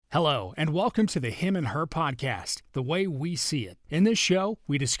Hello, and welcome to the Him and Her podcast, The Way We See It. In this show,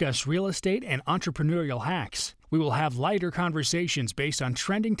 we discuss real estate and entrepreneurial hacks. We will have lighter conversations based on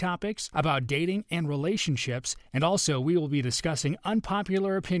trending topics about dating and relationships, and also we will be discussing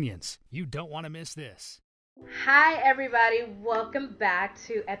unpopular opinions. You don't want to miss this. Hi, everybody. Welcome back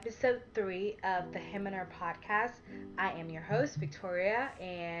to episode 3 of the Him and Her podcast. I am your host, Victoria,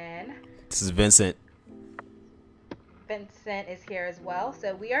 and this is Vincent. Vincent is here as well.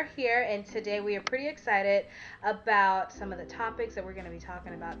 So we are here, and today we are pretty excited about some of the topics that we're going to be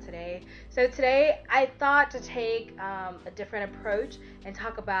talking about today. So today I thought to take a different approach and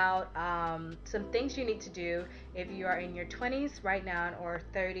talk about some things you need to do if you are in your 20s right now or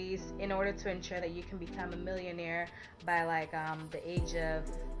 30s in order to ensure that you can become a millionaire by the age of,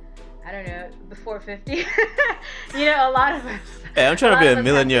 I don't know, before 50. You know, a lot of us. Hey, I'm trying to be a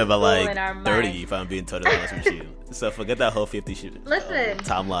millionaire by like 30, if I'm being totally honest with you. So forget that whole 50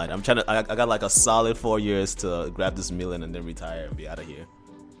 timeline. I'm trying to. I got like a solid 4 years to grab this million and then retire and be out of here.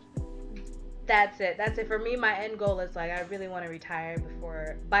 That's it. For me, my end goal is I really want to retire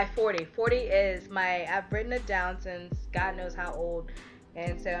by 40. 40 is I've written it down since God knows how old.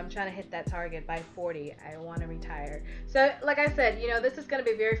 And so I'm trying to hit that target by 40. I want to retire. So like I said, this is going to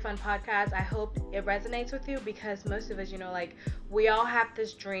be a very fun podcast. I hope it resonates with you because most of us, we all have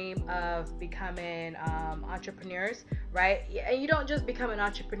this dream of becoming entrepreneurs, right? And you don't just become an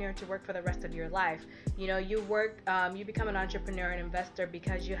entrepreneur to work for the rest of your life. You become an entrepreneur and investor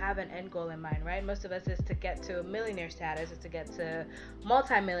because you have an end goal in mind, right? Most of us is to get to a millionaire status, is to get to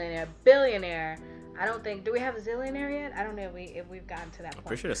multimillionaire, billionaire. Do we have a zillionaire yet? I don't know if we've gotten to that point. I'm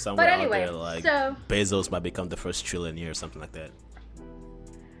pretty sure there's somewhere out there Bezos might become the first trillionaire or something like that.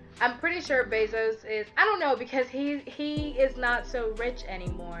 I'm pretty sure Bezos is, I don't know, because he is not so rich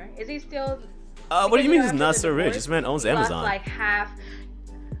anymore. Is he still? What do you mean he's not so rich? This man owns Amazon. Lost half.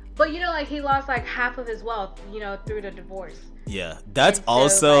 But he lost half of his wealth, through the divorce. Yeah, that's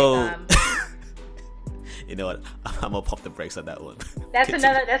also... You know what? I'm gonna pump the brakes on that one. That's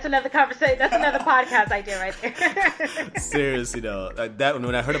another conversation. That's another podcast idea right there. Seriously, that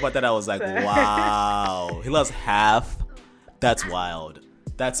when I heard about that, I was like, wow, he lost half. That's wild.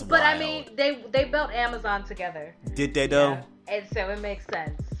 But wild. I mean, they built Amazon together. Did they though? Yeah. And so it makes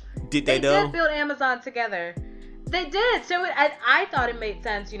sense. Did they though? They did build Amazon together. They did. So I thought it made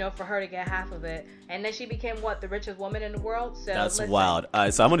sense, for her to get half of it. And then she became, the richest woman in the world? So that's wild. All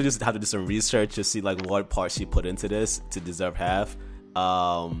right, so I'm going to just have to do some research to see, what part she put into this to deserve half.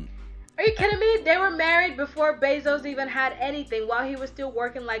 Are you kidding me? They were married before Bezos even had anything, while he was still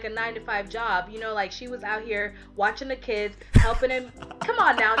working, a 9-to-5 job. She was out here watching the kids, helping him. Come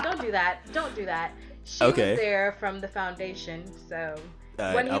on now, don't do that. She was there from the foundation, so...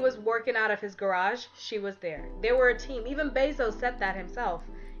 When he was working out of his garage, she was there. They were a team. Even Bezos said that himself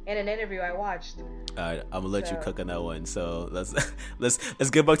in an interview I watched. All right, I'm gonna let you cook on that one. So let's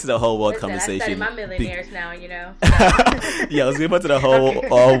get back to the whole world conversation. I study my millionaires now, So. Yeah, let's get back to the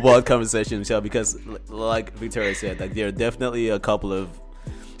whole world conversation, Michelle, because like Victoria said, there are definitely a couple of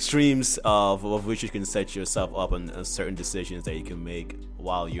streams of which you can set yourself up on certain decisions that you can make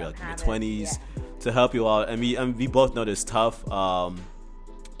while you're in your 20s to help you out. And we both know it's tough.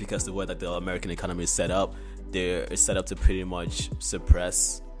 Because the way that the American economy is set up, it's set up to pretty much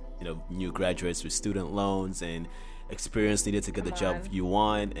suppress, new graduates with student loans and experience needed to get the job you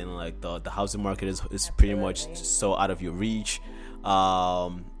want, and the housing market is pretty much so out of your reach,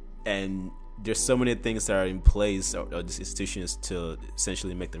 and there's so many things that are in place or these institutions to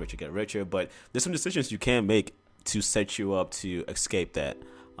essentially make the richer get richer, but there's some decisions you can make to set you up to escape that,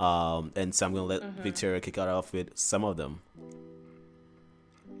 and so I'm gonna let Victoria kick it off with some of them.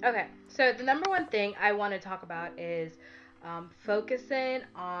 Okay, so the number one thing I want to talk about is focusing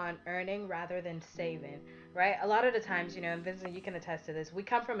on earning rather than saving, right? A lot of the times, and Vincent, you can attest to this, we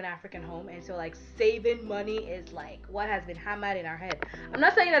come from an African home, and so saving money is what has been hammered in our head. I'm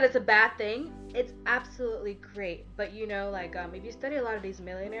not saying that it's a bad thing. It's absolutely great, but if you study a lot of these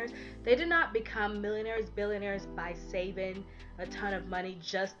millionaires, they did not become millionaires, billionaires by saving a ton of money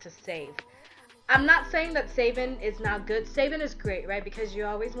just to save. I'm not saying that saving is not good. Saving is great, right? Because you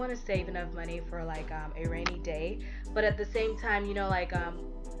always want to save enough money for a rainy day. But at the same time,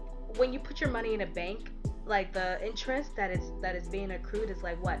 when you put your money in a bank, the interest that is being accrued is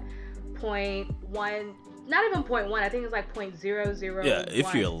 0.1, not even 0.1. I think it's 0.001. Yeah,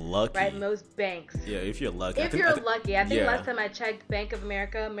 if you're lucky. Right, most banks. Yeah, if you're lucky. I think last time I checked Bank of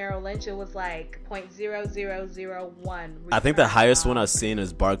America, Merrill Lynch, it was 0.0001. I think the highest one I've seen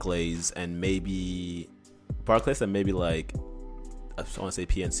is Barclays and maybe I want to say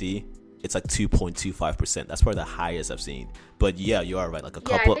PNC. it's like 2.25%. That's probably the highest I've seen. But yeah, you are right. Like a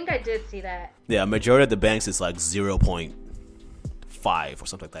couple. Yeah, I think I did see that. Yeah, majority of the banks is like 0.5 or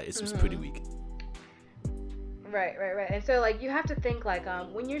something like that. It's pretty weak. Right. And so like you have to think like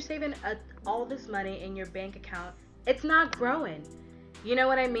when you're saving all this money in your bank account, it's not growing. You know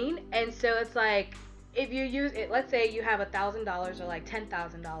what I mean? And so it's like if you use it, let's say you have $1,000 or like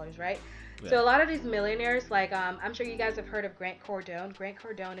 $10,000, right? Yeah. So a lot of these millionaires, like I'm sure you guys have heard of Grant Cardone. Grant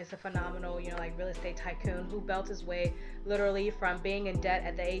Cardone is a phenomenal, like real estate tycoon who built his way literally from being in debt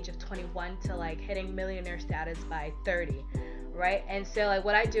at the age of 21 to like hitting millionaire status by 30. Right? And so like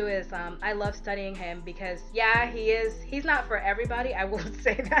what I do is I love studying him because he's not for everybody, I will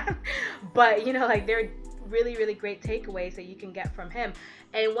say that, but like there are really, really great takeaways that you can get from him.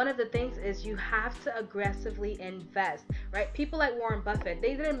 And one of the things is you have to aggressively invest, right? People like Warren Buffett,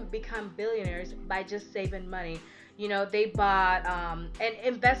 they didn't become billionaires by just saving money. They bought and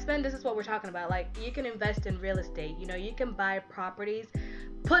investment, this is what we're talking about. Like you can invest in real estate, you can buy properties,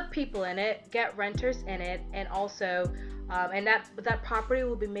 put people in it, get renters in it, and also and that property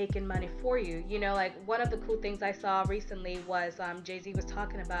will be making money for you. Like one of the cool things I saw recently was Jay-Z was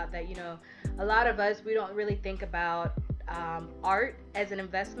talking about that, a lot of us, we don't really think about art as an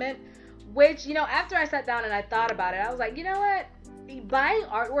investment, which, after I sat down and I thought about it, I was like, you know what? Buying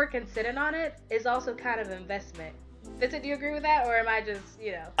artwork and sitting on it is also kind of investment. Vincent, do you agree with that? Or am I just,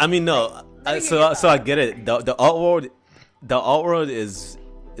 I mean, no. So I get it. The art world is...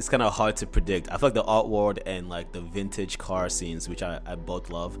 It's kind of hard to predict. I feel like the art world and like the vintage car scenes, which I both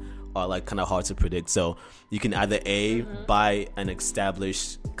love, are like kind of hard to predict. So you can either buy an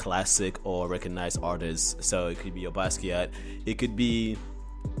established classic or recognized artist. So it could be a Basquiat. It could be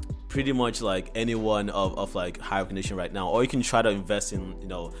pretty much like anyone of like high recognition right now. Or you can try to invest in,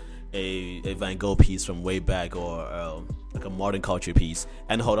 a Van Gogh piece from way back or like a modern culture piece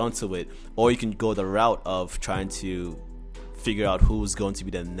and hold on to it. Or you can go the route of trying to figure out who's going to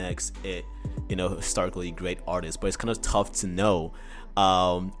be the next historically great artist, but it's kind of tough to know.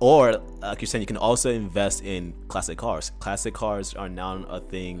 Or like you're saying, you can also invest in classic cars. Classic cars are now a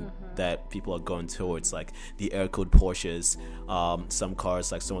thing that people are going towards, like the air-cooled Porsches, some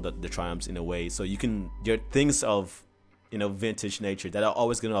cars like some of the Triumphs in a way. So there are things of vintage nature that are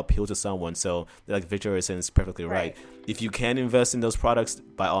always going to appeal to someone. So like Victoria said, is perfectly right. If you can invest in those products,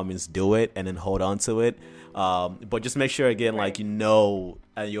 by all means do it and then hold on to it. But just make sure again, like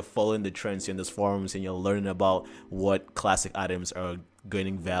and you're following the trends in those forums and you're learning about what classic items are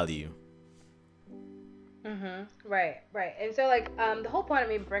gaining value. Right. And so like the whole point of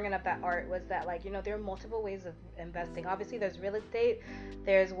me bringing up that art was that like there are multiple ways of investing. Obviously there's real estate,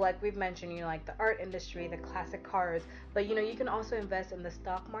 there's like we've mentioned like the art industry, the classic cars, but you can also invest in the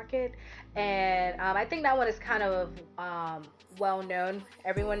stock market. And I think that one is kind of well known.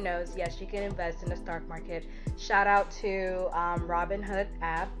 Everyone knows, yes, you can invest in the stock market. Shout out to Robinhood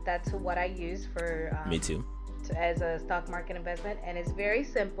app. That's what I use for me too, as a stock market investment, and it's very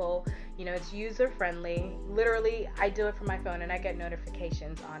simple. It's user friendly. Literally, I do it from my phone and I get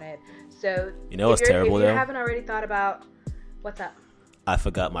notifications on it. So what's terrible if you though? haven't already thought about what's up? I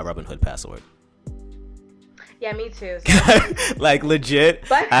forgot my Robinhood password. Yeah, me too. So. Like legit,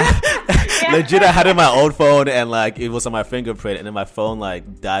 but, legit. I had it on my old phone and like it was on my fingerprint, and then my phone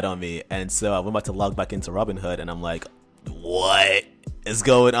like died on me, and so I went back to log back into Robinhood, and I'm like, what is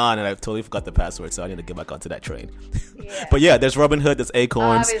going on? And I totally forgot the password, so I need to get back onto that train. Yeah. But yeah, there's Robinhood, there's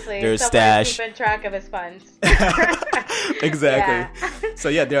Acorns, obviously, there's Stash. Keeping track of his funds. Exactly. Yeah. So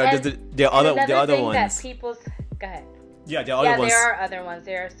yeah, there are other ones. That people's go ahead. Yeah, there are other ones. There are other ones.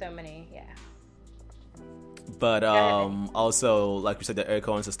 There are so many. Yeah. But also, like we said, the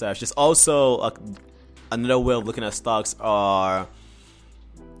Acorns and Stash. Just also another way of looking at stocks are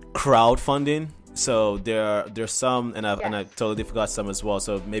crowdfunding. So there's some, and I totally forgot some as well.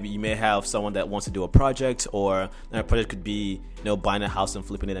 So maybe you may have someone that wants to do a project, or a project could be buying a house and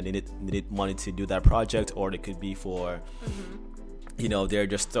flipping it, and needed money to do that project, or it could be for they're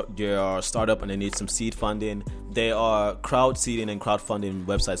a startup and they need some seed funding. They are crowd seeding and crowdfunding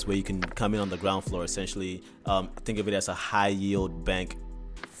websites where you can come in on the ground floor. Essentially, think of it as a high yield bank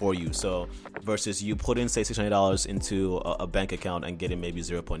for you. So versus you put in say $600 into a bank account and getting maybe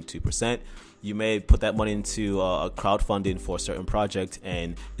 0.2%, you may put that money into a crowdfunding for a certain project,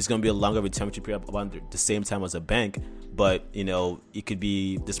 and it's going to be a longer return period, about the same time as a bank. But it could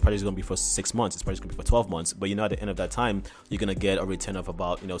be this project is going to be for 6 months, this project is going to be for 12 months. But at the end of that time, you're going to get a return of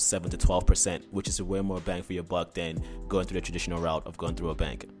about 7 to 12%, which is way more bang for your buck than going through the traditional route of going through a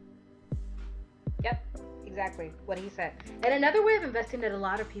bank. Yep. exactly what he said. And another way of investing that a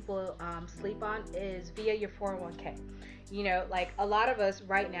lot of people sleep on is via your 401k. You know, like a lot of us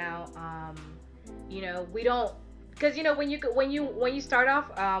right now, you know, we don't, because you know when you start off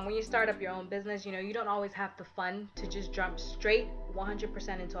when you start up your own business, you know, you don't always have the fun to just jump straight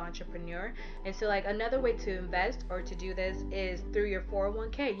 100% into entrepreneur. And so like another way to invest or to do this is through your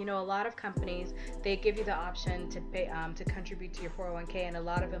 401k. You know, a lot of companies, they give you the option to pay to contribute to your 401k, and a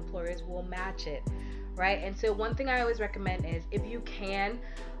lot of employers will match it, right? And so one thing I always recommend is, if you can,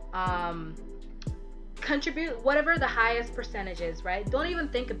 contribute whatever the highest percentage is, right? Don't even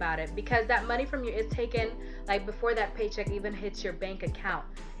think about it, because that money from you is taken like before that paycheck even hits your bank account.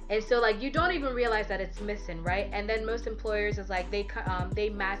 And so like you don't even realize that it's missing, right? And then most employers is like they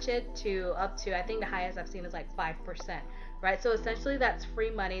match it to up to, I think the highest I've seen is like 5%, right? So essentially that's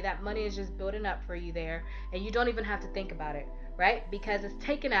free money. That money is just building up for you there, and you don't even have to think about it, right? Because it's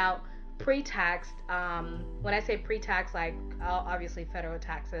taken out pre-taxed. When I say pre-tax, like obviously federal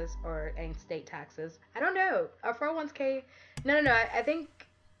taxes and state taxes. I don't know. Our 401k. No. I think.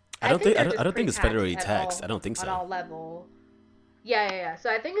 I don't think it's federally taxed. I don't think so. On all level. Yeah. So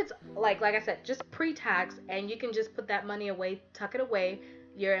I think it's like I said, just pre-tax, and you can just put that money away, tuck it away.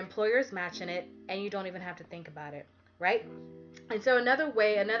 Your employer's matching it, and you don't even have to think about it, right? And so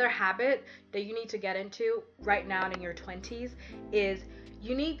another habit that you need to get into right now in your 20s is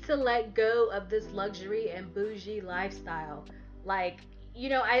you need to let go of this luxury and bougie lifestyle. Like, you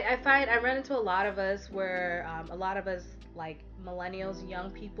know, I find I run into a lot of us where a lot of us like millennials, young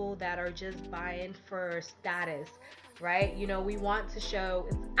people that are just buying for status, right? You know, we want to show.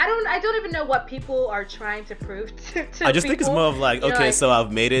 I don't even know what people are trying to prove to I just people. think it's more of like, okay, like, so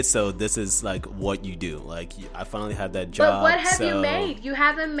I've made it, so this is like what you do. Like, I finally had that job. But what have you made? You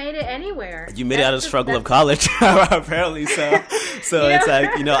haven't made it anywhere. You made it out of the struggle of college, apparently. So it's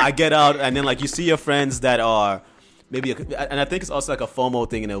like, you know, I get out, and then like you see your friends that are maybe, and I think it's also like a FOMO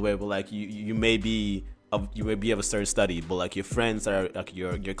thing in a way, but like you may be of a certain study, but like your friends that are like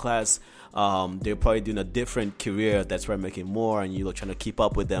your class, they're probably doing a different career that's probably making more, and you're trying to keep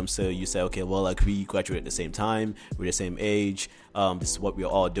up with them. So you say, okay, well, like we graduate at the same time, we're the same age, this is what we're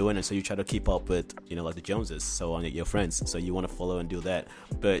all doing, and so you try to keep up with, you know, like the Joneses, so on, your friends. So you want to follow and do that,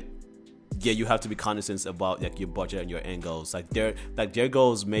 but yeah, you have to be cognizant about like your budget and your end goals. Like their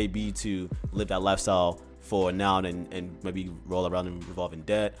goals may be to live that lifestyle for now and maybe roll around and revolve in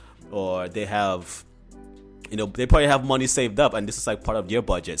debt, or they have, you know, they probably have money saved up, and this is like part of your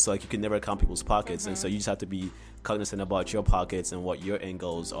budget. So like you can never count people's pockets, and so you just have to be cognizant about your pockets and what your end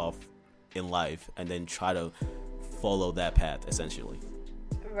goals are in life, and then try to follow that path essentially.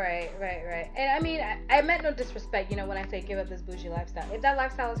 Right. And I mean, I meant no disrespect, you know, when I say give up this bougie lifestyle. If that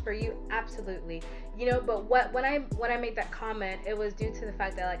lifestyle is for you, absolutely. You know, but when I made that comment, it was due to the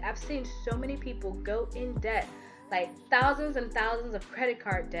fact that like I've seen so many people go in debt, like thousands and thousands of credit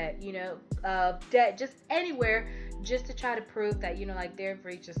card debt, you know, debt just anywhere, just to try to prove that, you know, like they've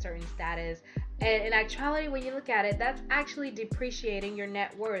reached a certain status. And in actuality, when you look at it, that's actually depreciating your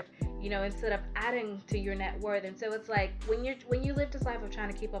net worth, you know, instead of adding to your net worth. And so it's like when you live this life of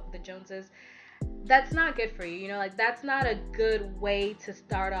trying to keep up with the Joneses, that's not good for you. You know, like that's not a good way to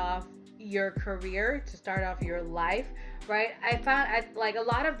start off your career, to start off your life, right? I found like a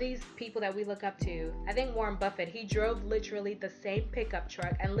lot of these people that we look up to, I think Warren Buffett, he drove literally the same pickup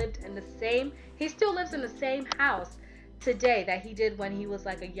truck and he still lives in the same house today that he did when he was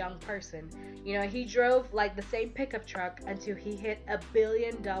like a young person. You know, he drove like the same pickup truck until he hit $1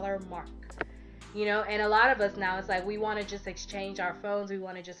 billion mark. You know, and a lot of us now, it's like we want to just exchange our phones, we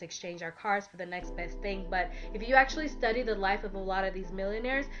want to just exchange our cars for the next best thing. But if you actually study the life of a lot of these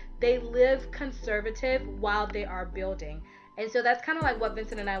millionaires, they live conservative while they are building. And so that's kind of like what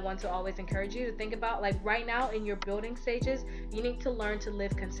Vincent and I want to always encourage you to think about. Like right now in your building stages, you need to learn to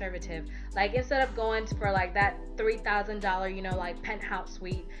live conservative. Like instead of going for like that $3,000, you know, like penthouse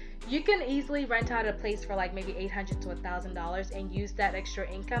suite, you can easily rent out a place for like maybe $800 to $1,000 and use that extra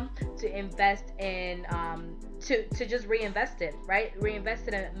income to invest in, to just reinvest it, right? Reinvest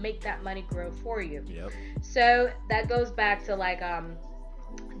it and make that money grow for you. Yep. So that goes back to like,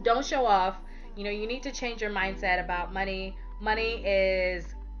 don't show off. You know, you need to change your mindset about money. Money,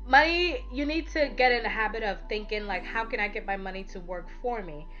 you need to get in the habit of thinking like, how can I get my money to work for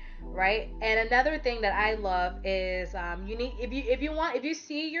me, right? And another thing that I love is you need, if you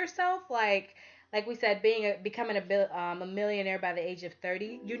see yourself like we said, becoming a millionaire by the age of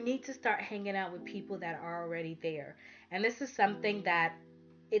 30, you need to start hanging out with people that are already there. And this is something that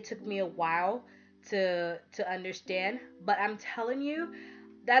it took me a while to understand, but I'm telling you,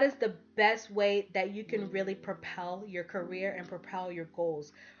 that is the best way that you can really propel your career and propel your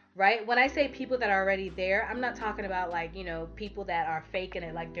goals, right? When I say people that are already there, I'm not talking about like, you know, people that are faking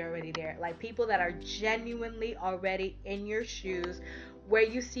it like they're already there. Like people that are genuinely already in your shoes where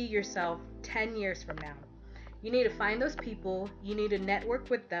you see yourself 10 years from now. You need to find those people, you need to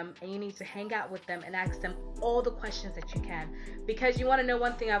network with them, and you need to hang out with them and ask them all the questions that you can. Because you want to know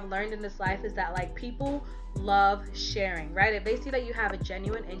one thing I've learned in this life is that like people love sharing, right? If they see that you have a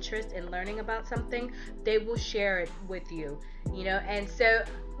genuine interest in learning about something, they will share it with you, you know? And so,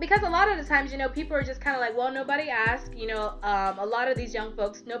 because a lot of the times, you know, people are just kind of like, well, nobody asked, you know, a lot of these young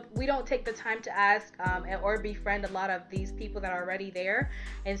folks, we don't take the time to ask or befriend a lot of these people that are already there.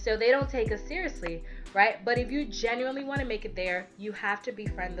 And so they don't take us seriously, right? But if you genuinely want to make it there, you have to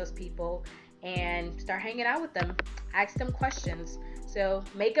befriend those people and start hanging out with them. Ask them questions. So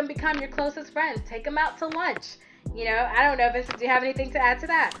make them become your closest friends. Take them out to lunch. You know, I don't know, Vincent, do you have anything to add to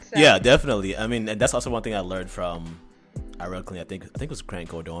that? So. Yeah, definitely. I mean, and that's also one thing I learned from, ironically, I think it was Grant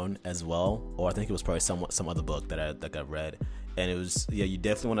Cardone as well, or I think it was probably some other book that I read. And it was, yeah, you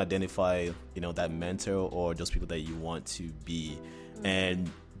definitely want to identify, you know, that mentor or those people that you want to be. And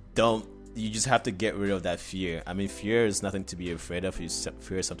you just have to get rid of that fear. I mean, fear is nothing to be afraid of.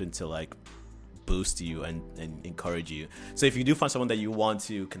 Fear is something to like boost you and encourage you. So if you do find someone that you want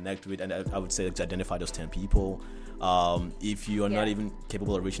to connect with, and I would say to identify those 10 people, if you are not even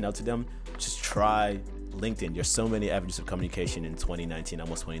capable of reaching out to them, just try LinkedIn. There's so many avenues of communication in 2019,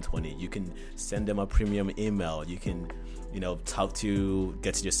 almost 2020. You can send them a premium email. You can, you know, get to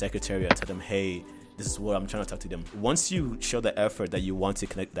your secretary and tell them, hey, this is what I'm trying to talk to them. Once you show the effort that you want to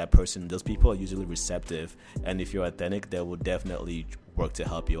connect that person, those people are usually receptive. And if you're authentic, they will definitely work to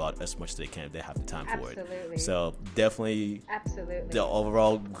help you out as much as they can if they have the time for it. So definitely the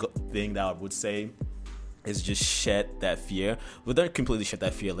overall thing that I would say is just shed that fear. But don't completely shed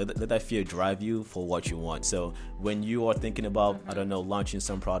that fear. Let that fear drive you for what you want. So when you are thinking about, I don't know, launching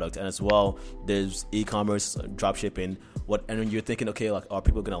some product, and as well, there's e-commerce, drop shipping, and when you're thinking, okay, like, are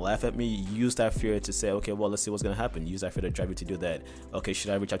people going to laugh at me? Use that fear to say, okay, well, let's see what's going to happen. Use that fear to drive you to do that. Okay, should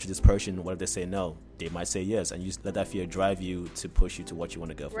I reach out to this person? What if they say no? They might say yes. And let that fear drive you to push you to what you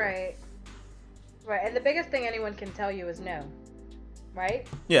want to go for. Right. And the biggest thing anyone can tell you is no. Right?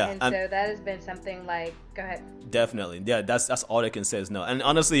 Yeah. And so that has been something like, go ahead. Definitely. Yeah, that's all they can say is no. And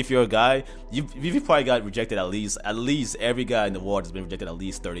honestly, if you're a guy, you've probably got rejected at least every guy in the world has been rejected at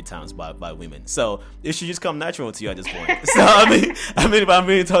least 30 times by women. So it should just come natural to you at this point. So I mean, if I'm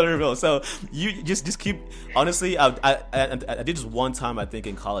being totally real. So you just keep, honestly, I did this one time, I think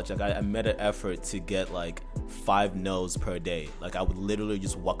in college. Like I made an effort to get like 5 no's per day. Like I would literally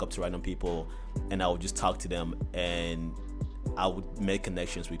just walk up to random people and I would just talk to them, and I would make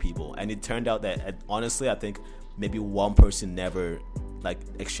connections with people. And it turned out that, honestly, I think maybe one person never like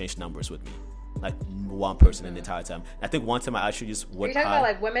exchanged numbers with me. Like one person in the entire time. I think one time I actually just went. Are you talking about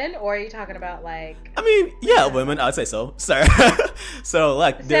like women, or are you talking about like? I mean, yeah, women. I'd say so. Sorry. So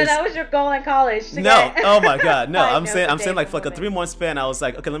like, so that was your goal in college. Oh my god, no. I'm saying like for like a 3-month span, I was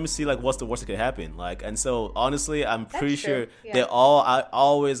like, okay, let me see like what's the worst that could happen. Like, and so honestly, I'm pretty sure I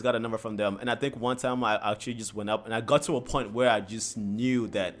always got a number from them. And I think one time I actually just went up, and I got to a point where I just knew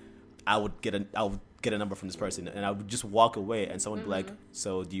that I would get a number from this person, and I would just walk away, and someone would be like,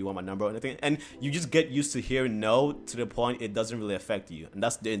 so do you want my number or anything? And you just get used to hearing no to the point it doesn't really affect you. And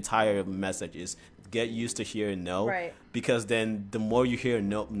that's the entire message, is get used to hearing no. Right. Because then the more you hear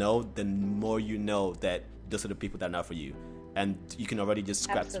no, the more you know that those are the people that are not for you. And you can already just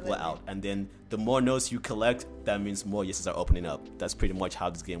scratch the split out. And then the more no's you collect, that means more yeses are opening up. That's pretty much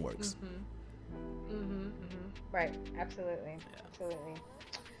how this game works. Right. Absolutely.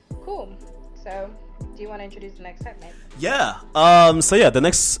 Cool. So, do you want to introduce the next segment? Yeah. The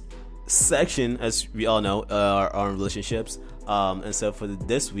next section, as we all know, are on relationships. And so for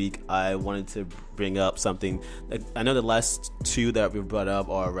this week, I wanted to bring up something. Like, I know the last 2 that we brought up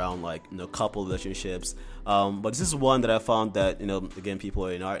are around like, you know, couple relationships. But this is one that I found that, you know, again, people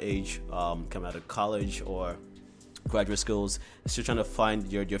in our age, come out of college or graduate schools, still trying to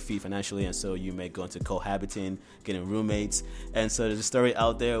find your feet financially, and so you may go into cohabiting, getting roommates. And so there's a story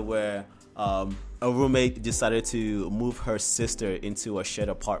out there where a roommate decided to move her sister into a shared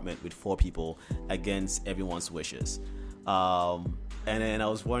apartment with 4 people against everyone's wishes. And then I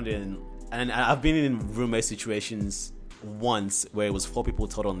was wondering, and I've been in roommate situations once where it was 4 people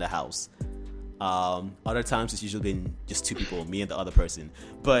total in the house. Other times it's usually been just 2 people, me and the other person.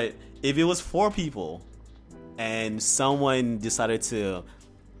 But if it was 4 people and someone decided to,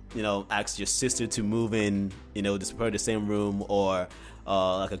 you know, ask your sister to move in, you know, the same room, or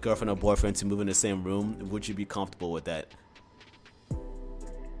like a girlfriend or boyfriend to move in the same room, would you be comfortable with that?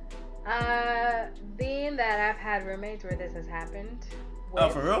 Being that I've had roommates where this has happened, with. Oh,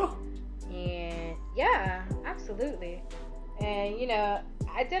 for real? And yeah, absolutely. And you know,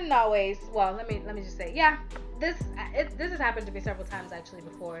 I didn't always. Well, let me just say, yeah, this has happened to me several times actually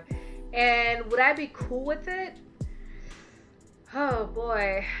before. And would I be cool with it? Oh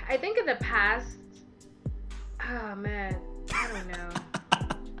boy, I think in the past. Oh man, I don't know.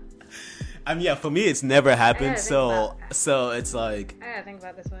 I mean, yeah, for me, it's never happened. So it's like I gotta think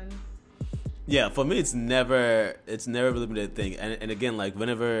about this one. Yeah, for me, it's never really been a thing. And again, like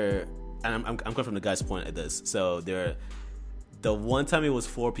whenever, and I'm coming from the guy's point at this. So the one time it was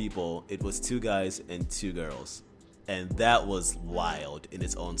 4 people, it was 2 guys and 2 girls, and that was wild in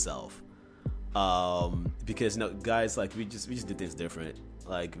its own self. Because guys, like we just did things different.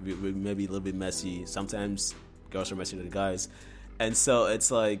 Like we maybe a little bit messy. Sometimes girls are messier than guys, and so it's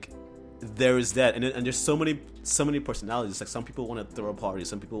like. There is that, and there's so many personalities. Like some people want to throw a party,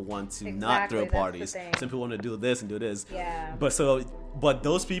 some people want to not throw parties, some people want to do this and do this. Yeah. But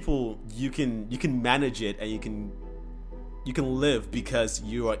those people, you can manage it, and you can live because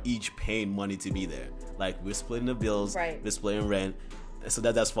you are each paying money to be there. Like we're splitting the bills, right. We're splitting rent, so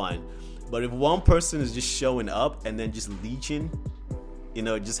that's fine. But if one person is just showing up and then just leeching,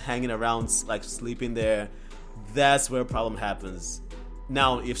 just hanging around, like sleeping there, that's where a problem happens.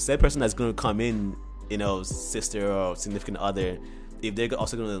 Now, if said person that's going to come in, sister or significant other, if they're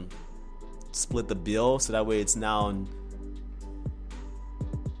also going to split the bill, so that way it's now.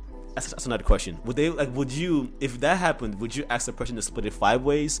 That's another question. Would you, if that happened, would you ask the person to split it 5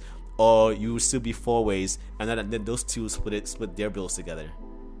 ways, or you would still be 4 ways, and then those 2 split their bills together?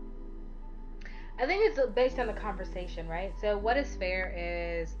 I think it's based on the conversation, right? So what is fair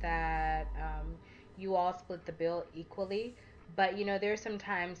is that you all split the bill equally. But there's some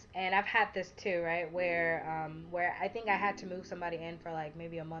times, and I've had this too, right, where I think I had to move somebody in for like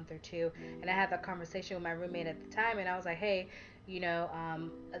maybe a month or 2, and I had that conversation with my roommate at the time, and I was like, hey,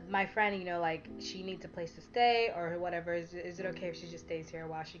 my friend, like she needs a place to stay or whatever. Is it okay if she just stays here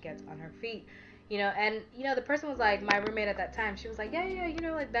while she gets on her feet? And the person was like, my roommate at that time, she was like, yeah,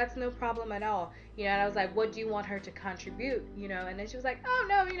 like that's no problem at all. And I was like, what do you want her to contribute? And then she was like, oh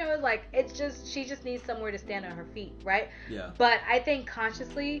no, it's like, it's just, she just needs somewhere to stand on her feet, right? Yeah. But I think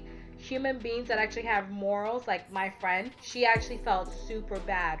consciously, human beings that actually have morals, like my friend, she actually felt super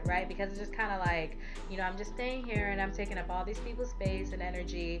bad, right? Because it's just kind of like, I'm just staying here and I'm taking up all these people's space and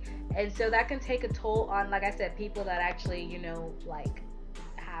energy. And so that can take a toll on, like I said, people that actually, like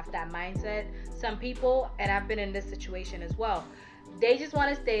have that mindset. Some people, and I've been in this situation as well, they just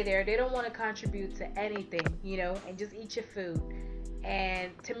want to stay there. They don't want to contribute to anything, and just eat your food.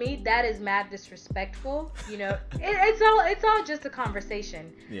 And to me, that is mad disrespectful. It's all just a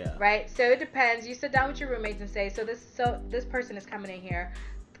conversation. Yeah. Right. So it depends. You sit down with your roommates and say, so this person is coming in here.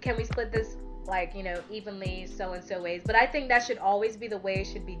 Can we split this like evenly, so and so ways? But I think that should always be the way it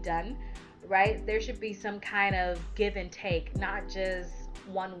should be done. Right. There should be some kind of give and take, not just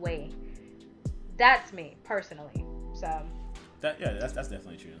one way. That's me personally. So. That's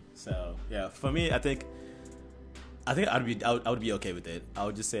definitely true. So yeah, for me, I think I would be okay with it. I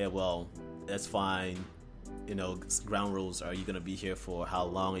would just say, well, that's fine. Ground rules. Are you gonna be here for how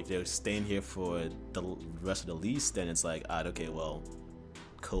long? If they're staying here for the rest of the lease, then it's like, okay, well,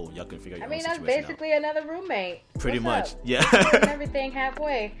 cool. Y'all can figure your own situation out. That's basically another roommate. Pretty much, yeah. And everything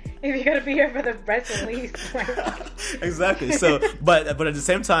halfway. If you're gonna be here for the rest of the lease. Exactly. So, but at the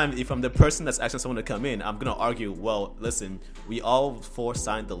same time, if I'm the person that's asking someone to come in, I'm gonna argue. Well, listen, we all 4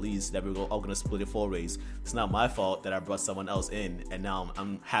 signed the lease that we're all gonna split it 4 ways. It's not my fault that I brought someone else in, and now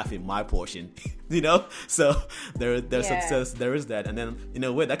I'm halving my portion. So there is that, and then in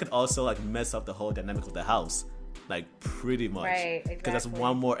a way that could also like mess up the whole dynamic of the house, like pretty much, right? Because that's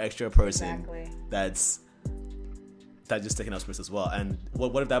one more extra person that's just taking up space as well. And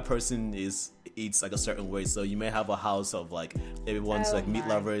what if that person eats like a certain way? So you may have a house of like everyone's like meat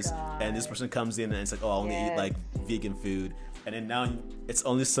lovers, and this person comes in and it's like, oh, I only eat like vegan food, and then now it's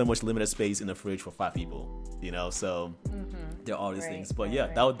only so much limited space in the fridge for 5 people, so there are all these things. But yeah,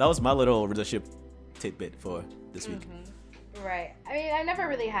 that was my little relationship tidbit for this week. Right. I mean, I never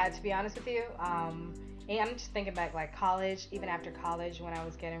really had, to be honest with you. And I'm just thinking back, like college, even after college, when I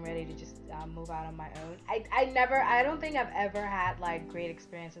was getting ready to just move out on my own. I don't think I've ever had like great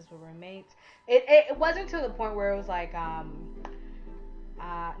experiences with roommates. It wasn't to the point where it was like,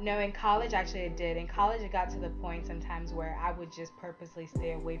 no, in college, actually it did. In college, it got to the point sometimes where I would just purposely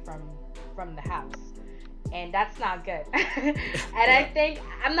stay away from the house. And that's not good. And I think,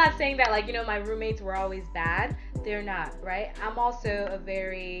 I'm not saying that like, my roommates were always bad. They're not, right? I'm also a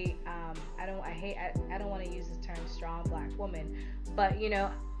very, I don't want to use this term, strong black woman. But,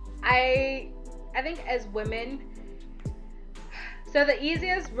 I think as women, So the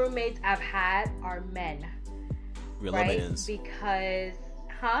easiest roommates I've had are men. Real right? low maintenance. Because,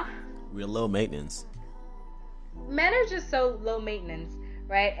 Real low maintenance. Men are just so low maintenance,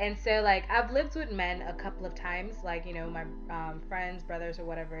 right? And so, like, I've lived with men a couple of times, like, you know, my friends, brothers, or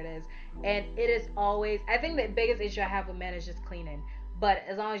whatever it is. And it is always, I think the biggest issue I have with men is just cleaning. But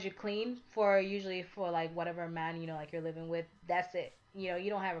as long as you clean usually for like whatever man, you know, like you're living with, that's it. You know, you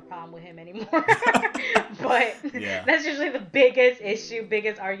don't have a problem with him anymore. But that's usually the biggest issue,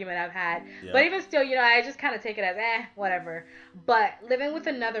 biggest argument I've had. Yeah. But even still, you know, I just kind of take it as, whatever. But living with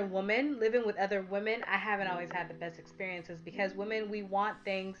another woman, living with other women, I haven't always had the best experiences because women, we want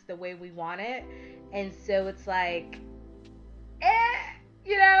things the way we want it. And so it's like,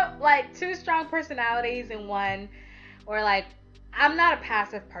 you know, like two strong personalities in one, or like, I'm not a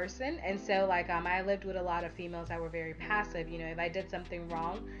passive person, and so like I lived with a lot of females that were very passive. You know, if I did something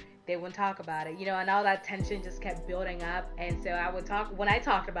wrong, they wouldn't talk about it. You know, and all that tension just kept building up, and so I would talk. When I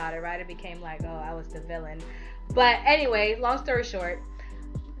talked about it, right, it became like, oh, I was the villain. But anyway, long story short,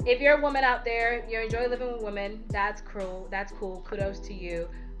 if you're a woman out there, you enjoy living with women, that's cool. That's cool. Kudos to you.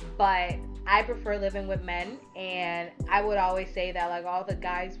 But I prefer living with men, and I would always say that like all the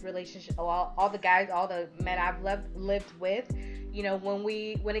guys' relationship, all the men I've lived with, you know,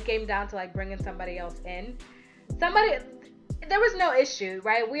 when it came down to like bringing somebody else in, there was no issue,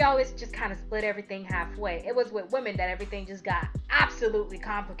 right? We always just kind of split everything halfway. It was with women that everything just got absolutely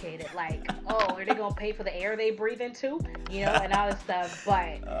complicated. Like, oh, are they gonna pay for the air they breathe into, you know, and all this stuff.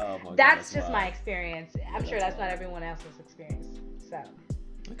 But that's just my experience. I'm sure that's not everyone else's experience. So.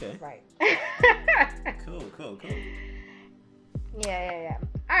 Okay. Right. Cool. Yeah.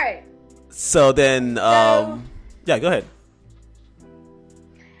 All right. So then, yeah, go ahead.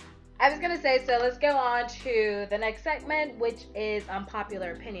 I was going to say, so let's go on to the next segment, which is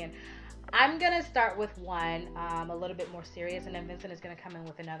unpopular opinion. I'm going to start with one a little bit more serious, and then Vincent is going to come in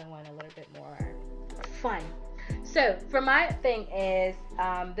with another one a little bit more fun. So, for my thing is,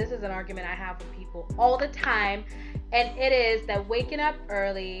 this is an argument I have with people all the time, and it is that waking up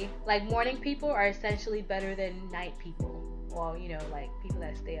early, like morning people are essentially better than night people. Well, you know, like people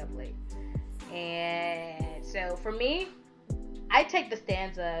that stay up late. And so for me, I take the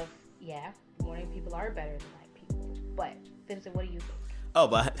stance of, yeah, morning people are better than night people. But Vincent, what do you think? Oh,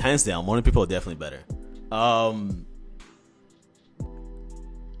 but hands down, morning people are definitely better.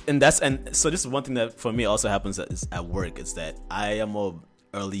 And so this is one thing that for me also happens at work, is that I am a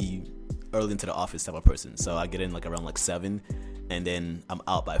early into the office type of person. So I get in like around like 7, and then I'm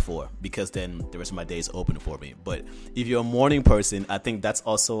out by 4, because then the rest of my day is open for me. But if you're a morning person, I think that's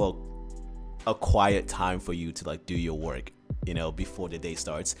also a quiet time for you to like do your work, you know, before the day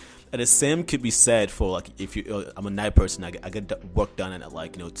starts. And the same could be said for like if I'm a night person, I get work done at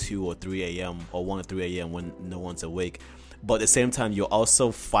like, you know, 2 or 3 a.m. or 1 or 3 a.m. when no one's awake. But at the same time, you're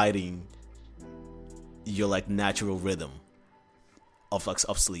also fighting your like natural rhythm of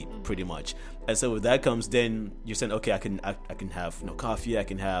sleep, pretty much. And so with that comes, then you're saying, okay, I can have, you know, coffee, I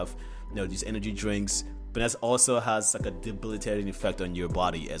can have, you know, these energy drinks, but that also has like a debilitating effect on your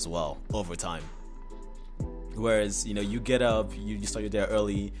body as well over time. Whereas, you know, you get up, you start your day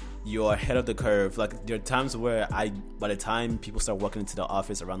early, you're ahead of the curve. Like, there are times where by the time people start walking into the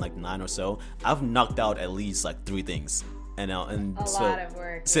office around like 9 or so, I've knocked out at least like 3 things. A lot of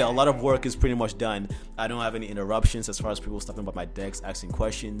work. So a lot of work is pretty much done. I don't have any interruptions as far as people stopping by my desk asking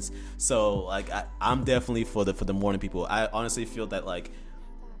questions. So like I'm definitely for the morning people. I honestly feel that like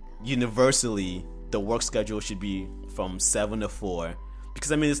universally the work schedule should be from 7 to 4.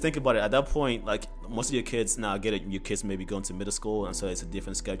 Because I mean, just think about it. At that point, like most of your kids, now I get it, your kids may be going to middle school, and so it's a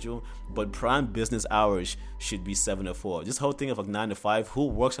different schedule. But prime business hours should be 7 to 4. This whole thing of like 9 to 5, who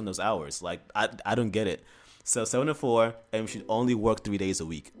works on those hours? Like I don't get it. So 7 to 4, and we should only work 3 days a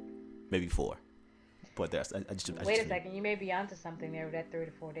week, maybe 4. But that's wait a second, you may be onto something there with that 3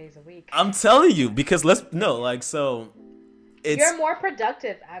 to 4 days a week. I'm telling you, because you're more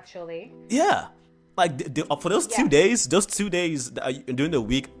productive, actually. Yeah. Like for those 2 days, during the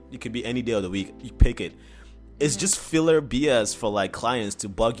week, it could be any day of the week. You pick it. It's just filler BS for like clients to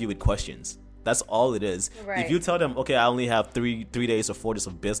bug you with questions. That's all it is. Right. If you tell them, okay, I only have 3 days or 4 days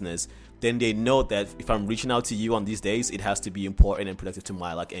of business, then they know that if I'm reaching out to you on these days, it has to be important and productive to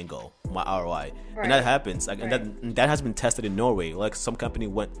my like end goal, my ROI, right. And that happens. Like, right. and that has been tested in Norway. Like some company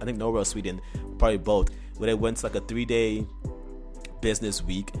went, I think Norway or Sweden, probably both, where they went to like a 3-day business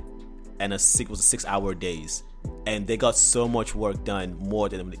week. And was 6-hour days, and they got so much work done more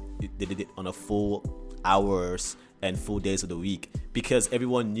than they did it on a full hours and full days of the week, because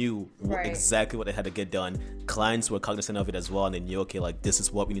everyone knew exactly what they had to get done. Clients were cognizant of it as well, and they knew, okay, like this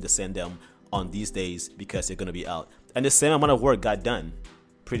is what we need to send them on these days because they're going to be out. and the same amount of work got done,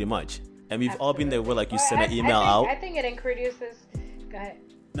 pretty much. And we've all been there where like you send an email out. I think it introduces. Go ahead.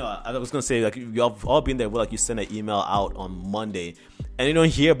 No, I was gonna say like you've all been there where like you send an email out on Monday, and you don't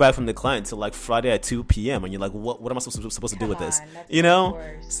hear back from the client till like Friday at 2 p.m. and you're like, what am I supposed to do with this? You know?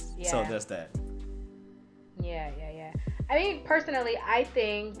 Yeah. So there's that. Yeah. I mean, personally, I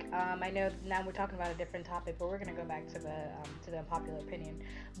think I know now we're talking about a different topic, but we're gonna go back to the unpopular opinion.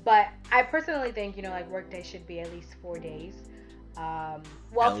 But I personally think like workday should be at least 4 days. Well,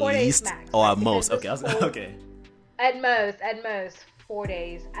 at 4 least? days max. Oh, right? at most. Okay, okay. At most 4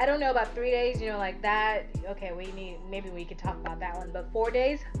 days. I don't know about 3 days. Like that. Okay, maybe we could talk about that one. But 4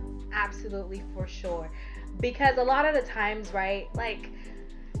 days, absolutely for sure. Because a lot of the times, right, like.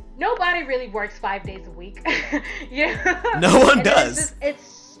 Nobody really works 5 days a week. No one does.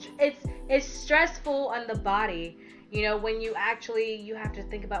 It's stressful on the body. When you have to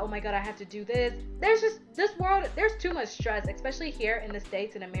think about, oh my God, I have to do this. There's just this world. There's too much stress, especially here in the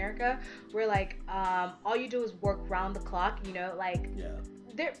States, in America, where like all you do is work round the clock.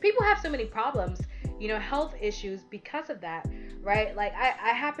 People have so many problems. Health issues because of that, right? Like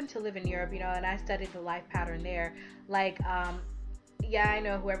I happen to live in Europe, and I studied the life pattern there. Like yeah, I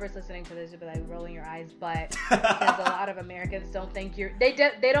know whoever's listening to this will be like rolling your eyes, but because a lot of Americans don't think they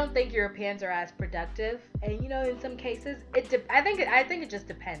don't think Europeans are as productive, and in some cases I think it just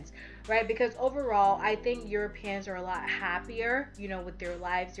depends, right? Because overall, I think Europeans are a lot happier, with their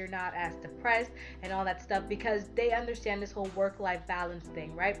lives. You're not as depressed and all that stuff because they understand this whole work-life balance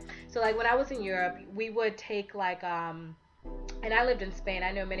thing, right? So like when I was in Europe, we would take like and I lived in Spain.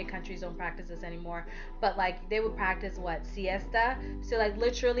 I know many countries don't practice this anymore, but like they would practice siesta. So like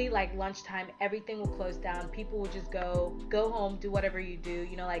literally like lunchtime, everything will close down. People will just go home, do whatever you do,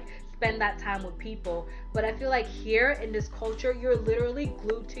 like spend that time with people. But I feel like here in this culture, you're literally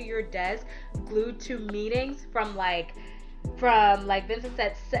glued to your desk, glued to meetings from like Vincent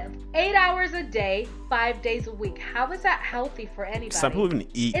said, 8 hours a day, 5 days a week. How is that healthy for anybody? Some people even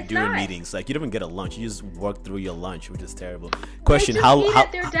eat during meetings. Like you don't even get a lunch. You just work through your lunch, which is terrible. Question: How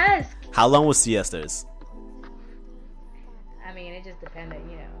at their desk. How long was siestas? I mean, it just depended,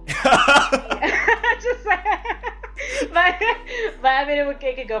 but I mean, it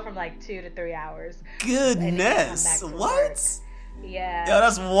could go from like 2 to 3 hours. Goodness, what? Yeah. Yo,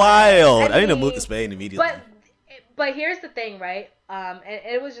 that's wild. I need to move to Spain immediately. But here's the thing, right? And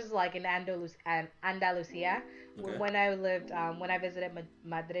it was just like in Andalusia. Okay. When I lived, when I visited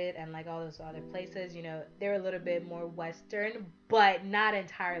Madrid and like all those other places, they're a little bit more Western, but not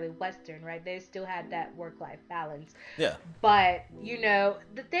entirely Western, right? They still had that work-life balance. Yeah. But,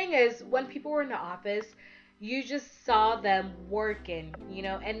 the thing is, when people were in the office, you just saw them working,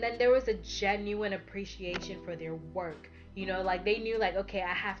 and then there was a genuine appreciation for their work. Like they knew like, okay,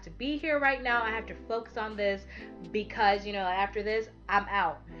 I have to be here right now. I have to focus on this because, after this, I'm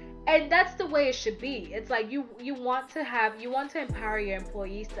out. And that's the way it should be. It's like you want to empower your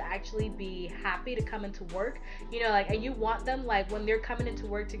employees to actually be happy to come into work, and you want them like when they're coming into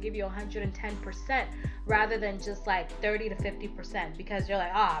work to give you 110% rather than just like 30 to 50% because you're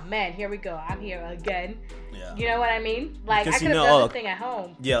like, man, here we go. I'm here again. Yeah. You know what I mean? Like because I could have done this thing at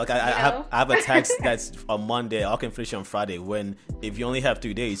home. Yeah, like I have a task that's on Monday. I can finish on Friday. When if you only have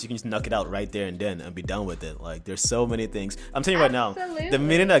 2 days, you can just knock it out right there and then and be done with it. Like there's so many things. I'm telling you right now, the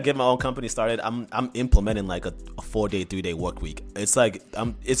minute I get my own company started, I'm implementing like a 4-day, 3-day work week. It's like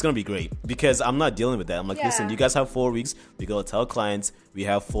it's gonna be great because I'm not dealing with that. I'm like, listen, you guys have 4 weeks. We go tell clients we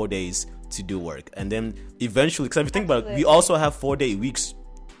have 4 days to do work, and then eventually, because if you think about it, we also have 4-day weeks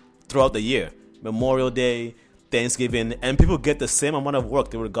throughout the year. Memorial Day, Thanksgiving, and people get the same amount of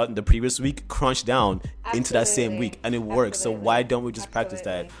work they would have gotten the previous week crunched down into that same week, and it works. So why don't we just practice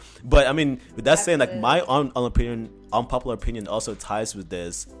that? But I mean, with that saying, like my unpopular opinion also ties with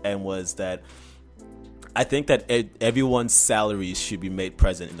this, and was that I think that everyone's salaries should be made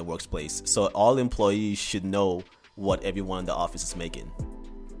present in the workplace. So all employees should know what everyone in the office is making.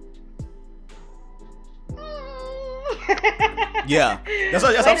 Yeah, that's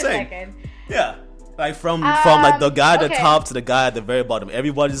what I'm saying. Second. Yeah, like from like the guy at the top to the guy at the very bottom.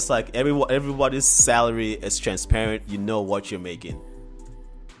 Everybody's like everybody's salary is transparent. You know what you're making.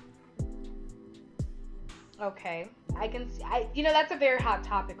 Okay, I can see. That's a very hot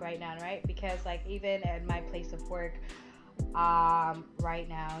topic right now, right? Because like even at my place of work, right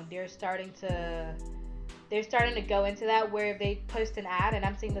now they're starting to they're starting to go into that where if they post an ad, and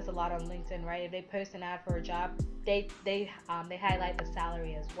I'm seeing this a lot on LinkedIn, right? If they post an ad for a job, they highlight the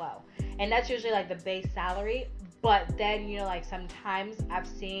salary as well, and that's usually like the base salary. But then, you know, like sometimes I've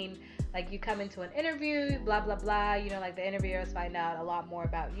seen like you come into an interview, blah blah blah, you know, like the interviewers find out a lot more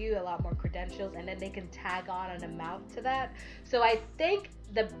about you, a lot more credentials, and then they can tag on an amount to that. So I think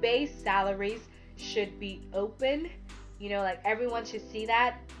the base salaries should be open, you know, like everyone should see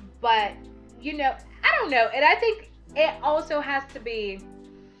that. But you know, I don't know, and I think it also has to be,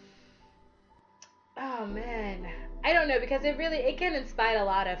 oh man, I don't know, because it can inspire a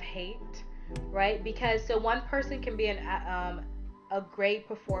lot of hate, right? Because so one person can be a great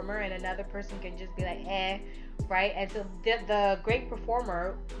performer and another person can just be like right? And so the great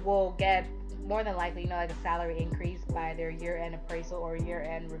performer will get more than likely, you know, like a salary increase by their year-end appraisal or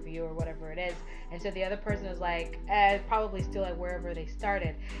year-end review or whatever it is. And so the other person is like, probably still at wherever they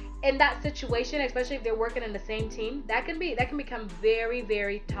started. In that situation, especially if they're working in the same team, that can become very,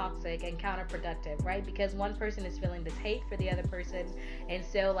 very toxic and counterproductive, right? Because one person is feeling this hate for the other person, and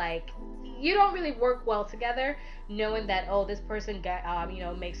so like you don't really work well together, knowing that, oh, this person got, you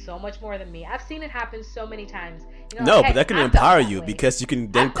know, makes so much more than me. I've seen it happen so many times. You know, no, like, but that can empower you because you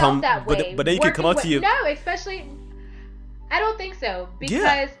can then come, but then you can come out to you. No, especially, I don't think so,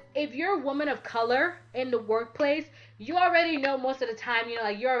 because if you're a woman of color in the workplace, you already know most of the time, you know,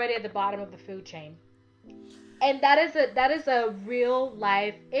 like you're already at the bottom of the food chain. And that is a real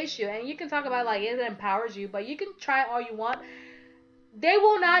life issue. And you can talk about like it empowers you, but you can try all you want. They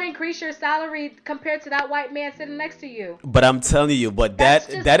will not increase your salary compared to that white man sitting next to you. But I'm telling you, but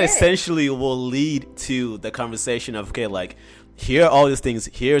that essentially will lead to the conversation of, okay, like, here are all these things.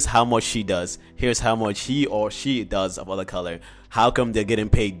 Here's how much she does. Here's how much he or she does of other color. How come they're getting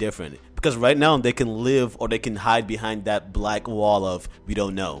paid different? Because right now they can live or they can hide behind that black wall of we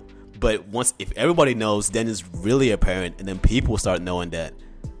don't know. But if everybody knows, then it's really apparent, and then people start knowing that.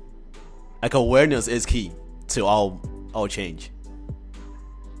 Like, awareness is key to all change.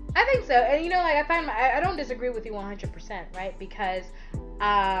 I think so. And you know, like I don't disagree with you 100%, right? Because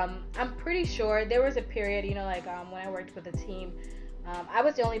I'm pretty sure there was a period, you know, like when I worked with a team, I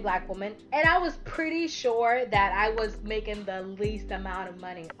was the only black woman, and I was pretty sure that I was making the least amount of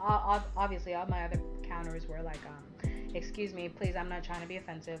money. Obviously, all my other counters were like, excuse me, please, I'm not trying to be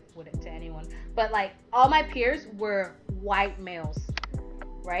offensive to anyone, but like all my peers were white males,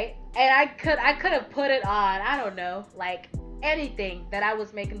 right? And I could have put it on, I don't know, like anything, that I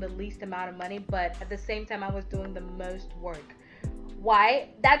was making the least amount of money, but at the same time I was doing the most work. Why?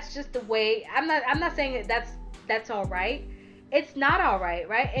 That's just the way. I'm not saying that's all right. It's not all right,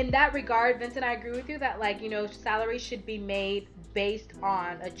 right? In that regard, Vincent, I agree with you that, like, you know, salary should be made based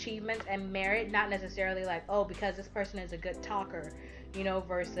on achievements and merit, not necessarily like, oh, because this person is a good talker, you know,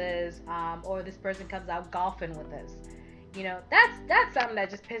 versus or this person comes out golfing with us. You know, that's something that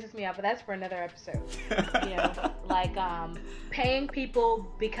just pisses me off, but that's for another episode. You know, like paying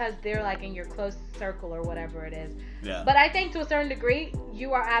people because they're like in your close circle or whatever it is. Yeah. But I think to a certain degree,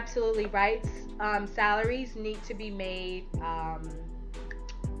 you are absolutely right. Salaries need to be made.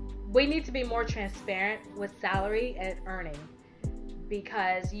 We need to be more transparent with salary and earning,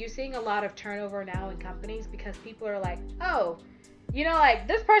 because you're seeing a lot of turnover now in companies because people are like, oh, you know, like,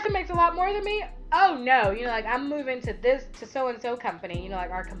 this person makes a lot more than me. Oh, no. You know, like, I'm moving to so-and-so company, you know,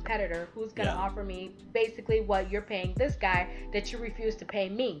 like our competitor, who's going to offer me basically what you're paying this guy that you refuse to pay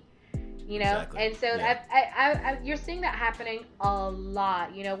me, you know? Exactly. And so I you're seeing that happening a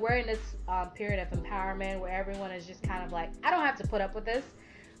lot. You know, we're in this period of empowerment where everyone is just kind of like, I don't have to put up with this,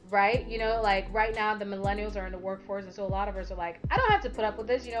 right? You know, like, right now the millennials are in the workforce, and so a lot of us are like, I don't have to put up with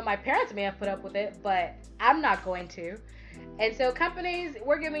this. You know, my parents may have put up with it, but I'm not going to. And so companies,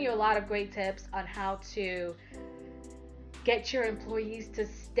 we're giving you a lot of great tips on how to get your employees to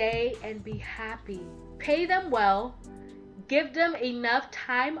stay and be happy. Pay them well, give them enough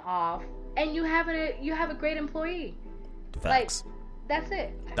time off, and you have a great employee. Facts. Like, that's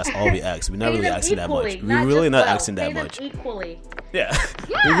it. That's all we ask. We're not really asking equally, that much. We're really not asking that pay them much. Equally. Yeah.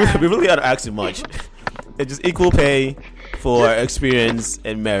 We really are not asking much. It's just equal pay for experience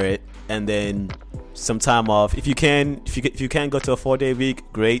and merit, and then some time off. If you can go to a 4-day week,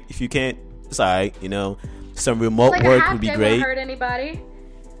 great. If you can't, it's alright. You know, some remote work would be great. Won't hurt anybody.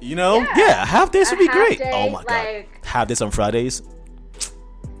 You know, yeah, half days would be great. Oh my god, half days on Fridays.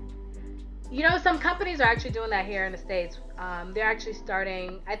 You know, some companies are actually doing that here in the States. They're actually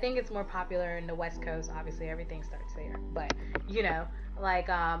starting. I think it's more popular in the West Coast. Obviously, everything starts there, but you know, like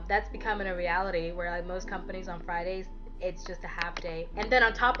that's becoming a reality where, like, most companies on Fridays, it's just a half day, and then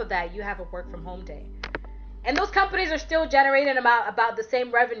on top of that you have a work from home day, And those companies are still generating about the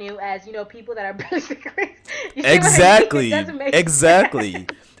same revenue as, people that are basically... Exactly. Exactly. Sense.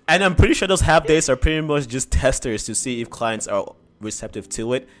 And I'm pretty sure those half days are pretty much just testers to see if clients are receptive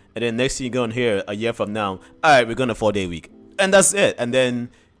to it. And then next thing you're going to hear a year from now, all right, we're going to 4-day week. And that's it. And then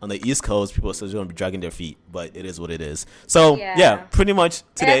on the East Coast, people are still going to be dragging their feet. But it is what it is. So, yeah pretty much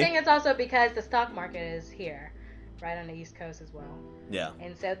today. And I think it's also because the stock market is here, right on the East Coast as well. Yeah.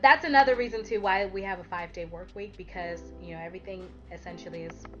 And so that's another reason, too, why we have a 5-day work week. Because, everything essentially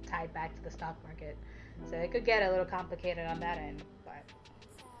is tied back to the stock market. So it could get a little complicated on that end. But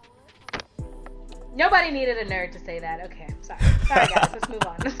nobody needed a nerd to say that. Okay, sorry guys. Let's move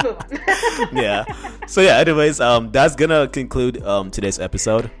on. Yeah. So yeah. Anyways, that's gonna conclude today's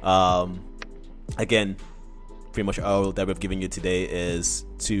episode. Again, pretty much all that we've given you today is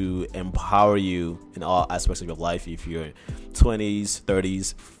to empower you in all aspects of your life. If you're 20s,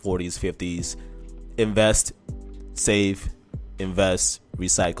 30s, 40s, 50s, invest, save, invest,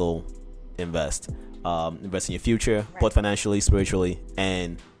 recycle, invest. Invest in your future, both financially, spiritually,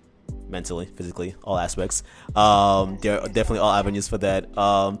 and mentally, physically, all aspects. There are definitely all avenues for that.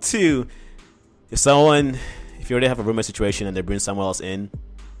 2, if you already have a roommate situation and they bring someone else in,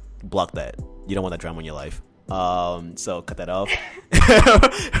 block that. You don't want that drama in your life. So cut that off.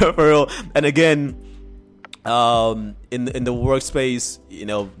 For real. And again, in the workspace,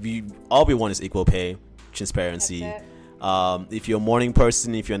 all we want is equal pay, transparency. If you're a morning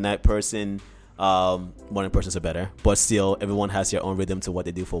person, if you're a night person, morning persons are better, but still everyone has their own rhythm to what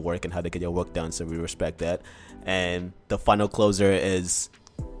they do for work and how they get their work done, so we respect that. And the final closer is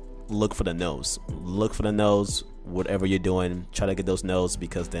look for the no's. Whatever you're doing, try to get those no's,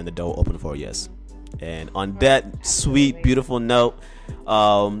 because then the door will open for a yes. And on that sweet, beautiful note,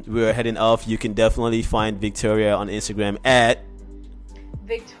 we're heading off. You can definitely find Victoria on Instagram at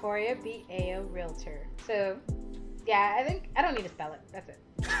Victoria BAO Realtor. So yeah, I don't need to spell it. That's it.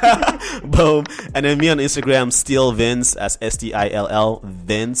 Boom. And then me on Instagram, Still Vince, as STILL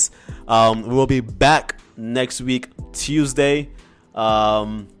Vince. We'll be back next week Tuesday,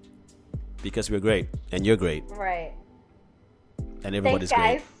 because we're great and you're great, right? And everybody's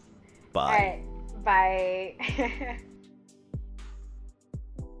Thanks, great. Bye. All right. Bye.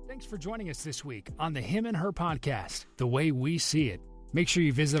 Thanks for joining us this week on the Him and Her podcast, The Way We See It. Make sure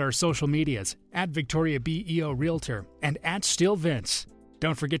you visit our social medias at Victoria BEO Realtor and at Still Vince.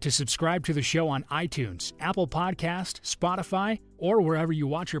 Don't forget to subscribe to the show on iTunes, Apple Podcast, Spotify, or wherever you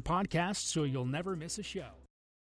watch your podcasts so you'll never miss a show.